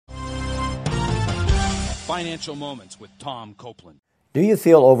Financial Moments with Tom Copeland. Do you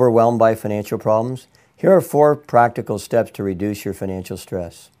feel overwhelmed by financial problems? Here are 4 practical steps to reduce your financial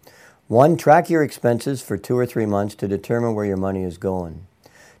stress. 1. Track your expenses for 2 or 3 months to determine where your money is going.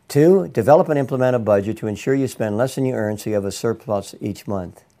 2. Develop and implement a budget to ensure you spend less than you earn so you have a surplus each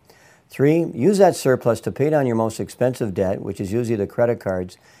month. 3. Use that surplus to pay down your most expensive debt, which is usually the credit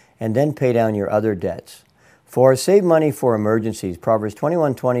cards, and then pay down your other debts. 4. Save money for emergencies. Proverbs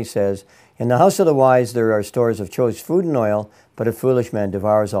 21:20 says, "In the house of the wise there are stores of choice food and oil, but a foolish man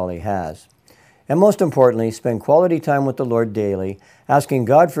devours all he has." And most importantly, spend quality time with the Lord daily, asking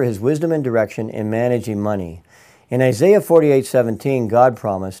God for His wisdom and direction in managing money. In Isaiah 48:17, God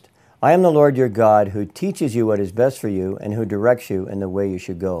promised, "I am the Lord your God who teaches you what is best for you and who directs you in the way you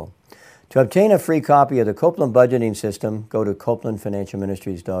should go." To obtain a free copy of the Copeland Budgeting System, go to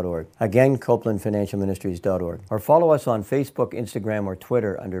CopelandFinancialMinistries.org. Again, CopelandFinancialMinistries.org. Or follow us on Facebook, Instagram, or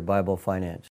Twitter under Bible Finance.